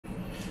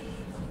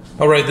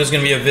Alright, this is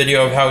going to be a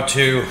video of how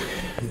to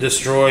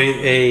destroy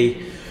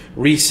a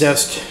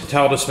recessed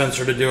towel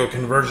dispenser to do a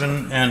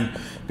conversion. And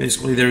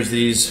basically there's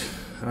these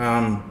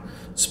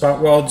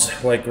spot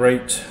welds like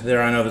right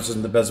there. I know this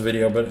isn't the best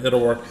video, but it'll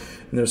work.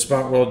 And there's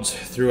spot welds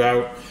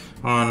throughout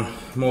on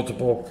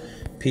multiple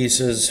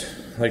pieces,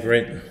 like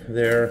right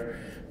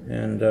there,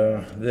 and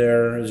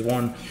there is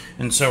one.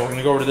 And so we're going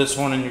to go over to this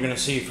one, and you're going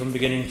to see from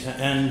beginning to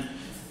end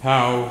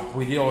how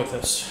we deal with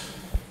this.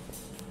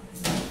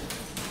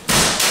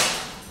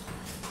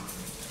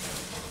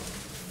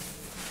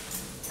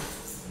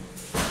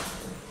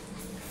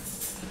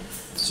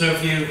 So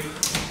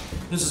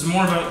this is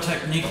more about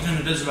technique than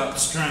it is about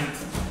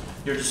strength.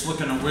 You're just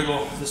looking to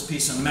wiggle this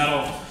piece of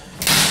metal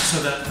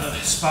so that the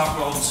spot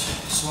welds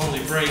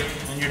slowly break,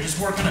 and you're just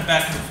working it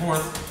back and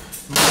forth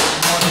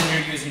more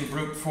than you're using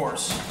brute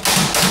force.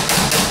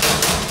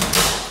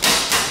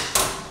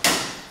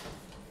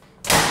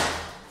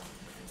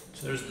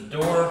 So there's the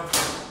door.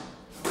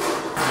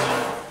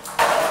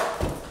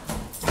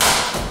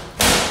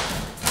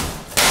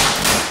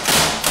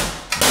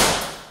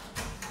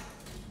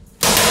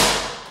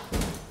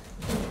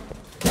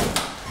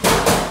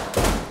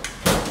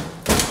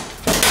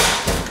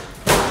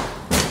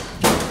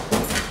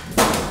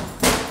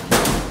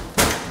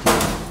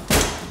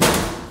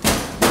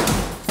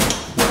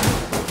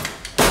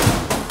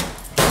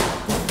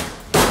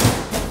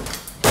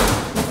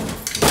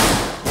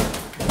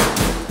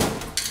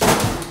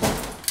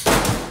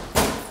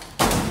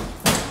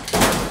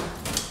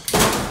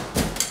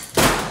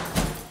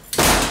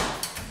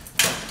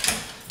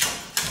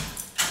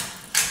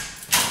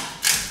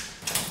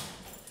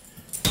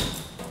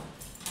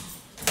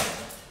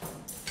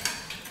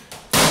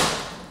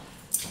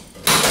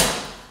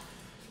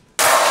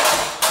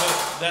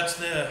 That's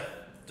the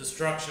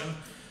destruction,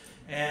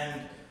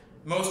 and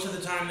most of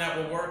the time that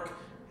will work,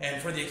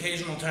 and for the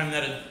occasional time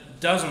that it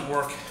doesn't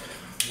work,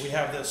 we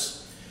have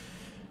this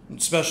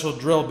special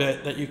drill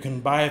bit that you can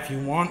buy if you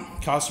want.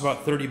 It costs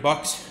about 30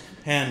 bucks,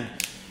 and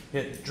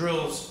it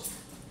drills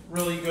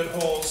really good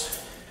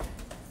holes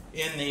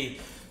in the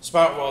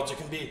spot welds. It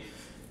can be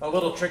a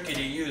little tricky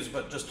to use,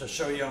 but just to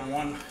show you on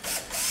one.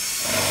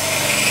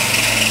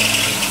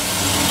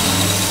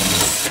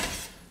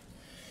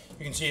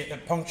 You can see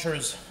it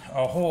punctures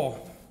a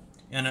hole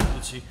in it.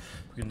 Let's see if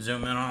we can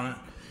zoom in on it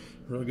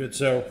real good.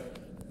 So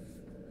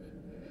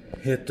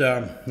it, it's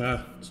not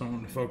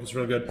going to focus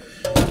real good,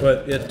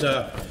 but it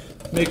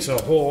makes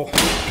a hole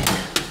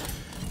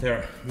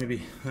there.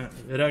 Maybe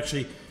it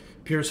actually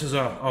pierces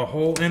a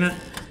hole in it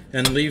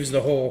and leaves the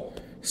hole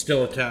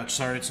still attached.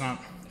 Sorry, it's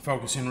not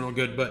focusing real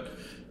good, but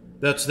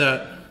that's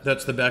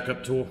the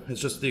backup tool. It's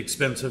just the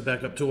expensive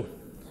backup tool.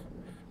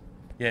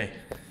 Yay.